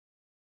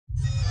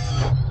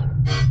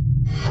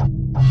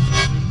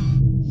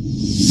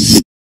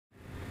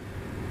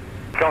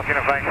Golf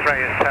Uniform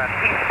X-ray has turned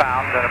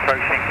eastbound and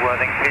approaching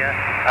Worthing Pier.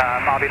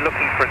 I'll be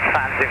looking for a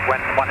transit when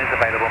one is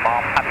available,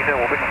 Ma'am. Happy to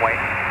orbit and wait.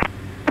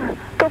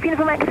 Golf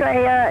Uniform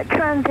X-ray,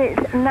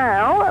 transit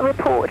now.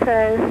 Report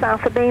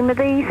south of beam of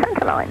the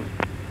centre line.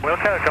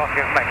 Wilco, Golf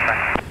Uniform X-ray.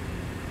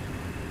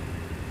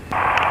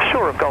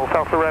 Shore of Golf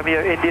Alpha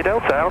Romeo India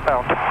Delta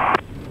outbound.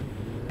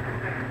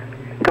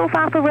 Golf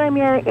Alpha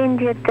Romeo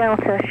India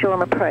Delta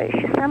Shoreham approach.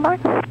 Stand by.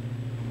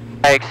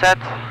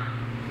 Accept.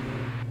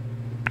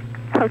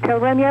 Hotel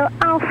Romeo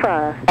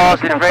Alpha.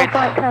 Positive rate.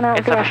 Right turn out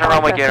Insufficient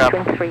runway gear up.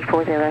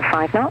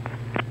 3405 knots.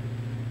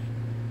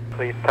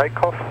 Please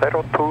takeoff 02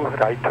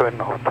 right turn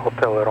north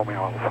Hotel Romeo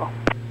Alpha.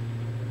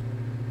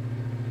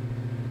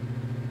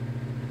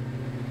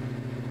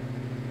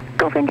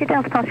 Golf India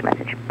Delta departure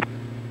message.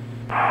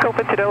 Golf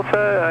India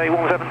Delta,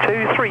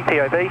 172, 3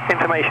 POV,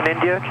 information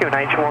India,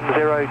 QNH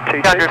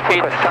 1022. 200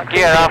 feet,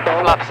 gear up,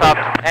 flaps up,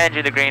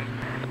 engine the green.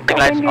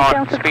 Lights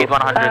on, speed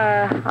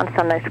 100.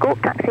 Understand no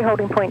scope, taxi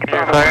holding point.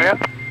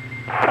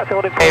 Taxi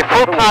holding point. Okay,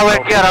 full power,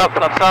 gear up,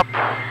 flaps up.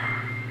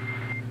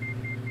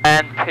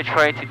 And pitch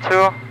for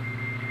 82.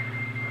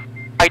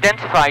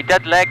 Identify,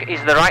 dead leg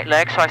is the right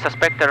leg, so I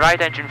suspect the right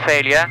engine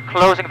failure.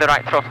 Closing the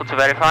right throttle to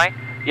verify.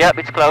 Yep,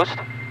 it's closed.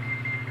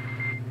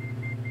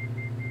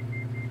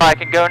 I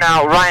can go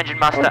now, right engine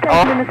master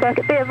off. In the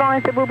circuit, be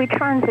advised there will be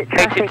transit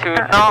traffic 82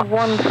 at knots.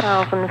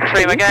 1,000 feet.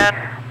 Stream again.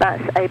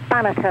 That's a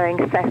banner towing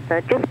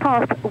Cessna just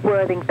past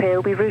Worthing Pier.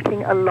 Will be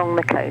routing along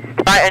the coast.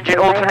 Right engine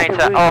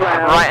alternator off,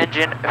 right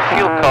engine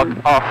fuel cock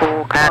off.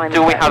 And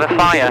do we have a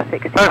fire?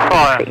 No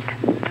fire.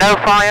 No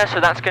fire, so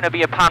that's going to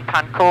be a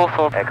pan-pan call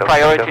for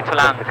priority to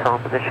land.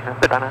 Uniform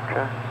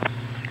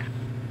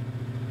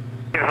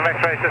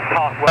X-ray just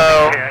past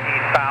Worthing Pier,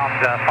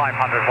 eastbound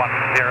 500,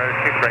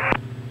 1023.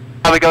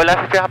 How we go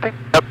left if you're happy?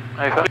 Yep.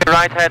 Clear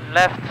right, head and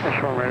left. Is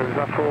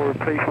that for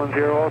Police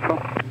 10 also?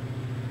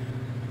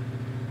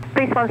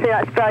 Police 10,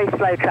 that's very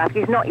slow traffic.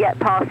 He's not yet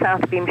past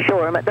South Beam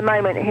Shoreham. At the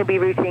moment, he'll be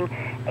routing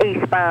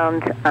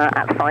eastbound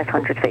at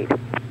 500 feet.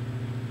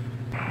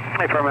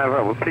 Hey,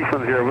 Well, Police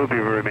 10 will be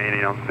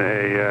remaining on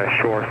the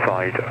shore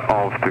side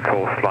of the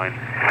coastline.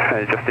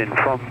 Just in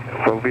from,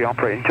 we'll be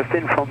operating just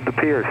in from the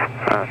piers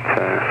at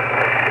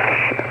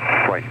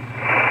right.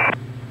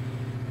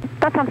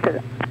 That's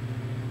understood.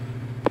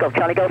 Golf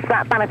Charlie Golf,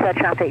 that Bannister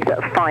traffic's at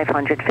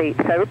 500 feet,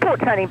 so report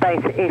turning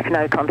base if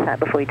no contact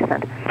before you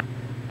descend.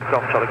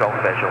 Golf Charlie Golf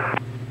visual.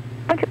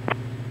 Thank you.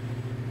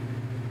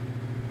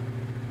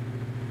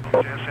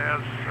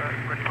 GSA's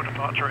ready for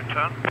departure in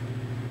turn.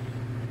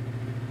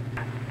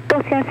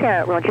 Golf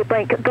Sierra, Roger,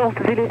 break Golf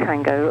Zulu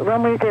Tango,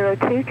 runway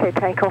 02 to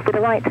take off with a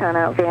right turn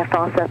out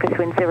VFR surface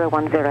wind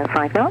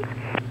 0105 knots.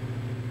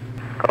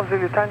 Golf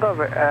Zulu Tango,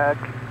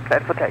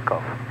 cleared for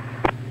takeoff.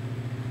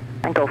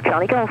 And Golf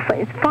Charlie Golf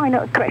is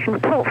final, correction,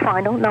 report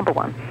final, number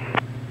 1.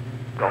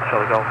 Golf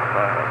Charlie Golf,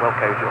 well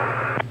casual.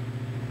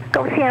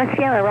 Golf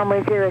Sierra,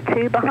 runway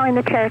 02, behind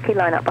the Cherokee,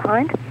 line up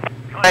behind.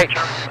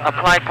 Brakes,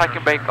 applied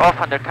parking brake off,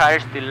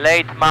 undercarriage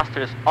delayed,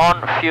 masters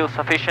on, fuel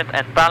sufficient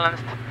and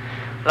balanced.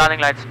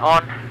 Landing lights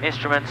on,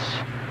 instruments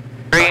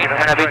green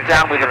and a bit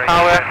down with the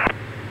power.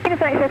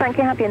 Thank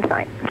you, happy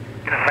inside.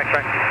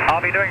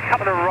 I'll be doing a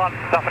couple of runs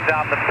up and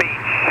down the beach.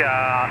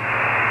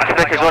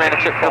 Breakers all in the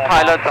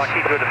pilot.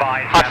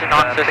 Hatching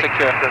on to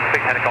secure.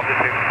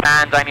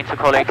 And I need to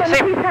call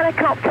ATC.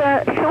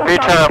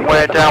 Return,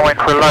 we're downwind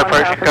for low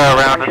approach and go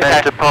around and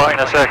then departing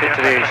the circuit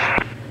to the east.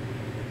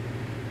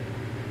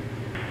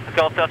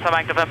 Golf Delta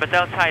Mike November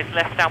Delta is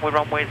left downwind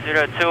runway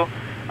 02.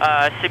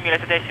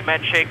 Simulated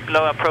asymmetric,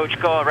 low approach,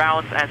 go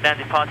around and then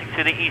departing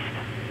to the east.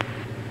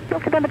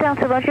 Golf November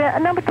Delta, Roger.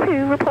 Number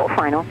 2, report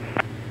final.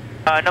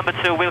 Number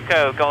 2,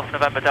 Wilco, Golf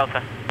November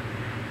Delta.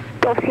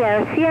 Golf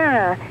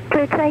Sierra,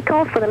 clear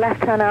takeoff for the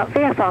left turn out,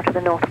 VFR to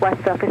the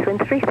northwest, surface wind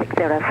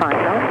 3605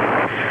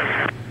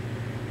 knots.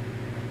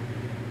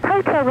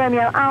 Hotel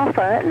Romeo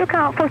Alpha, look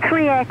out for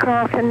 3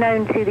 aircraft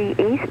unknown to the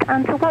east,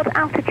 and to what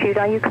altitude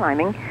are you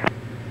climbing?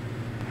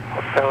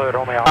 Hotel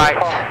Romeo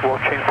Alpha,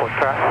 watching for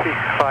traffic,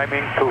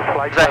 climbing to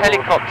flight level. There's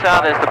a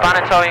helicopter, there's the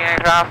banner towing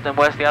aircraft, and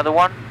where's the other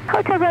one?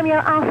 Hotel Romeo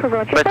Alpha,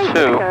 Roger, Number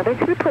 2. service,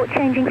 report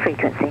changing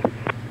frequency.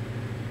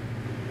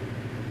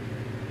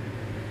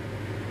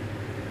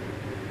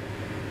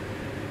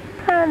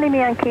 Lima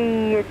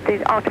Yankee,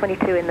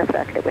 R22 in the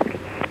circuit whiskey.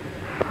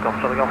 Golf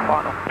Charlie Golf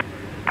final.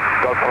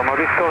 Golf Romeo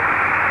Victor,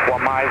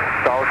 1 mile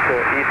south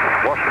east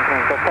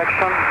Washington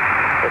intersection,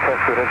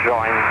 request to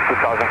rejoin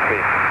 2000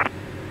 feet.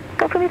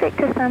 Golf Romeo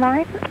Victor, stand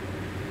by.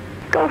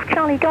 Golf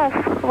Charlie Golf,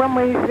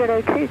 runway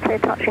 02, clear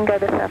touch and go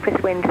the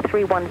surface wind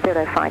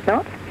 3105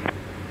 knots.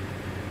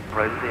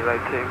 Road 02,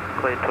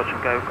 clear touch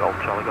and go, Golf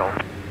Charlie Golf.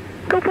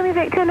 Golf Romeo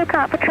Victor, look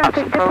out for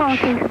traffic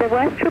departing to the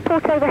west,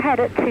 report overhead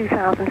at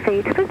 2000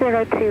 feet for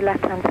 02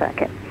 left-hand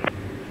circuit.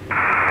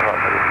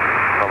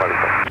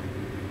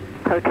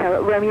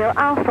 Hotel Romeo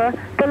Alpha,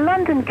 the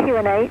London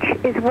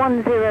QNH is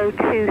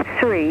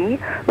 1023,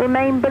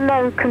 remain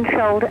below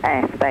controlled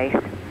airspace.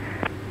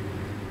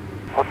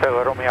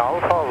 Hotel Romeo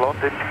Alpha,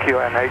 London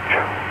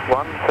QNH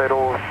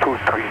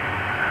 1023.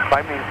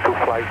 I mean 2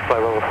 flights,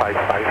 level 55,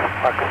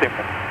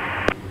 maximum.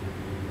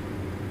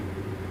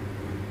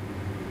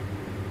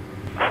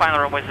 Final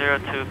runway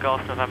 02,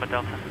 Golf November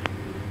Delta.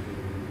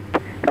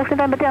 Golf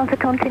November Delta,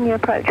 continue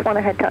approach, 1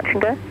 ahead, touch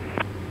and go.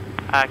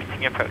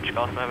 Continue approach,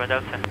 Golf November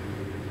Delta.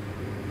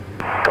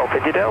 Golf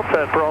India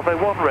Delta, Bravo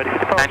 1, ready for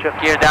departure.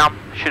 And gear down,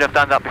 should have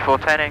done that before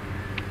turning.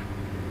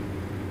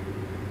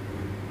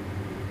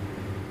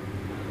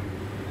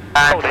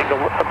 And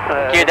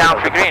gear down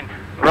for green,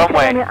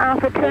 runway,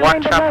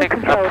 1 traffic,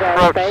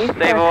 approach,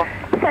 stable.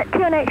 Set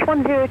QNH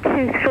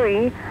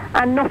 1023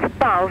 and not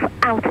above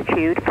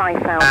altitude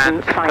 5,500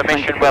 and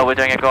permission, well, we're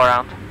doing a go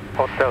around.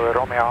 Hotel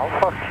Romeo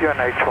Alpha,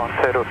 QNH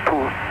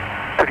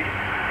 1023,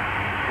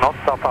 not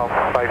above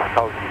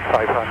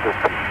 5,500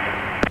 feet.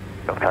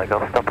 Okay,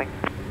 go stopping.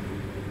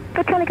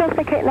 Good, Charlie Golf,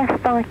 vacate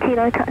left by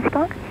Kilo Taxi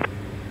Park.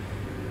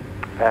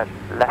 Left,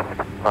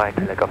 right,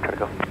 helicopter,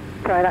 go.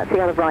 Sorry, that's the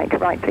other right,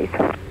 please.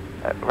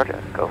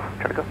 Roger, go,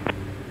 try to go.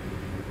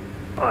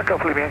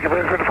 Golf Lima Yankee,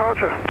 ready for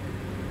departure.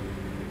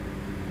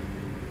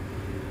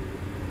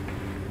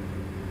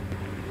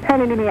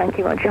 Hello, Lima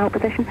Yankee, roger, hold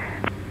position.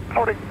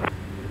 Holding.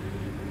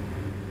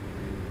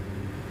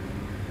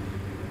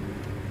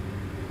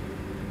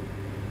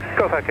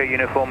 Golf Echo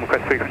uniform,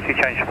 request frequency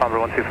change to number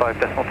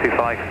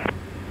 125.25.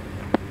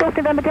 Golf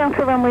November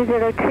Delta, runway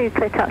 02,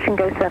 clear touch and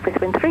go, surface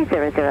wind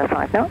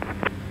 3005 knots.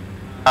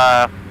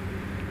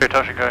 Clear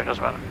touch and go, it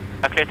doesn't matter.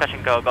 Clear touch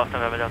and go, Golf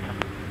November Delta.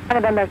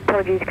 November,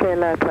 apologies, clear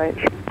low approach.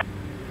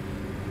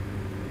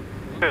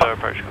 Clear low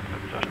approach, Golf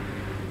November Delta.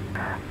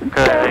 Good,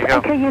 there you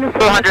go.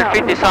 200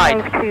 feet this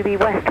side. To the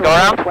west, go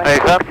around,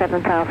 wake up.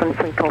 7,000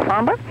 free call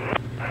farmer.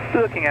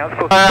 Looking out,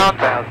 around,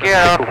 gear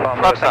up,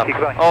 flaps up,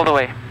 all the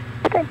way.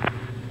 Okay.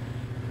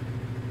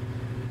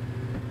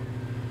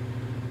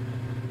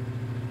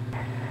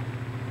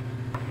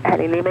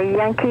 Hello, Lima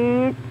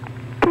Yankee.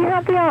 Do you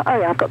have the R? Oh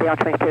yeah, I've got the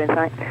R22 in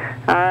sight.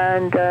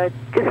 And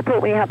just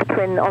report when you have the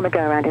twin on the go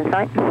around in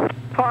sight.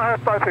 I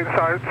have both in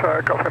sight,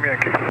 Golf Lima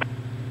Yankee.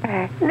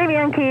 Lima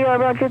Yankee,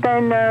 roger,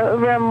 then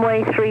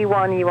runway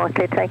 31, you are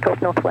clear takeoff,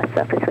 northwest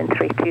surface wind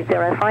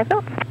 3205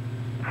 knots.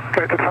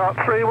 Go to part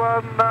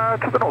 31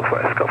 to the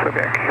northwest, Golf Lima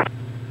Yankee.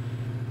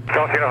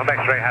 Golf Uniform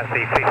X-ray has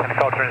the police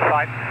helicopter in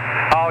sight.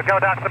 I'll go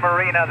down to the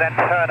marina, then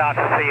turn out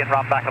to sea and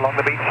run back along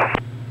the beach.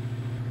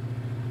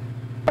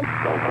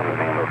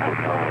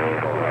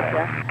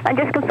 And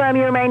just confirm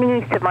you're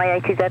remaining east of my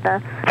ATZ now.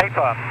 Take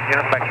firm,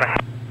 Uniform X-ray.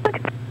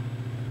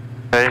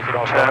 Okay, you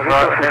can turn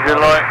right in your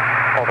light.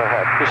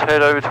 Just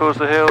head over towards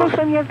the hills.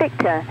 Confirm you're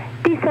Victor.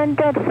 Descend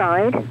dead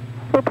side.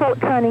 Report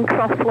turning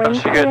crosswind.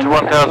 Once you get to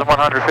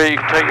 1,100 feet, you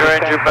can take your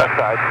engine back.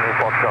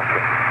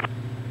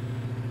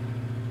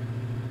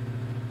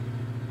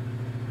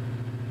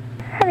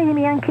 Hello,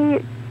 Lima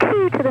Yankee.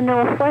 2 to the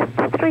northwest,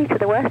 3 to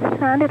the west,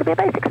 and it'll be a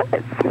basic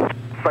service.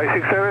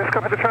 Basic service,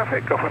 copy the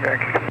traffic, Golf Lima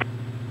Yankee.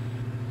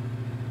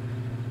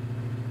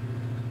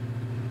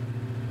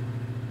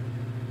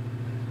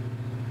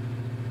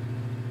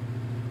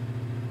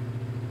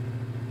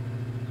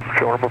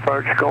 Shoreham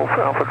approach, Golf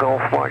Alpha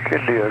Golf Mike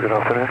India, good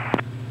afternoon.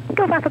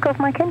 Golf Alpha Golf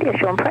Mike India,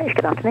 Shoreham approach,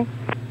 good afternoon.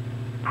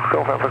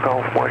 Golf Alpha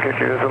Golf Mike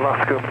India is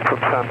Alaska from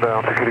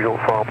Sandown to Kitty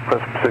Golf Farm,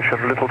 present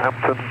position,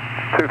 Littlehampton,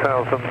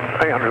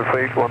 2,800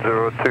 feet,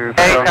 102.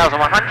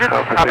 8,100,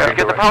 happy to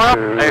get the power up,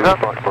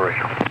 over.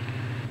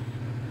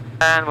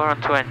 And we're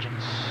on 2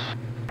 engines.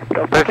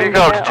 So if you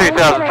go to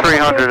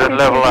 2,300 and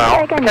level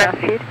out.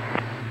 Okay.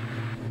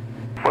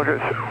 Roger,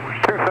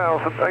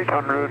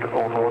 2,800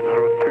 on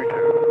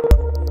 1022.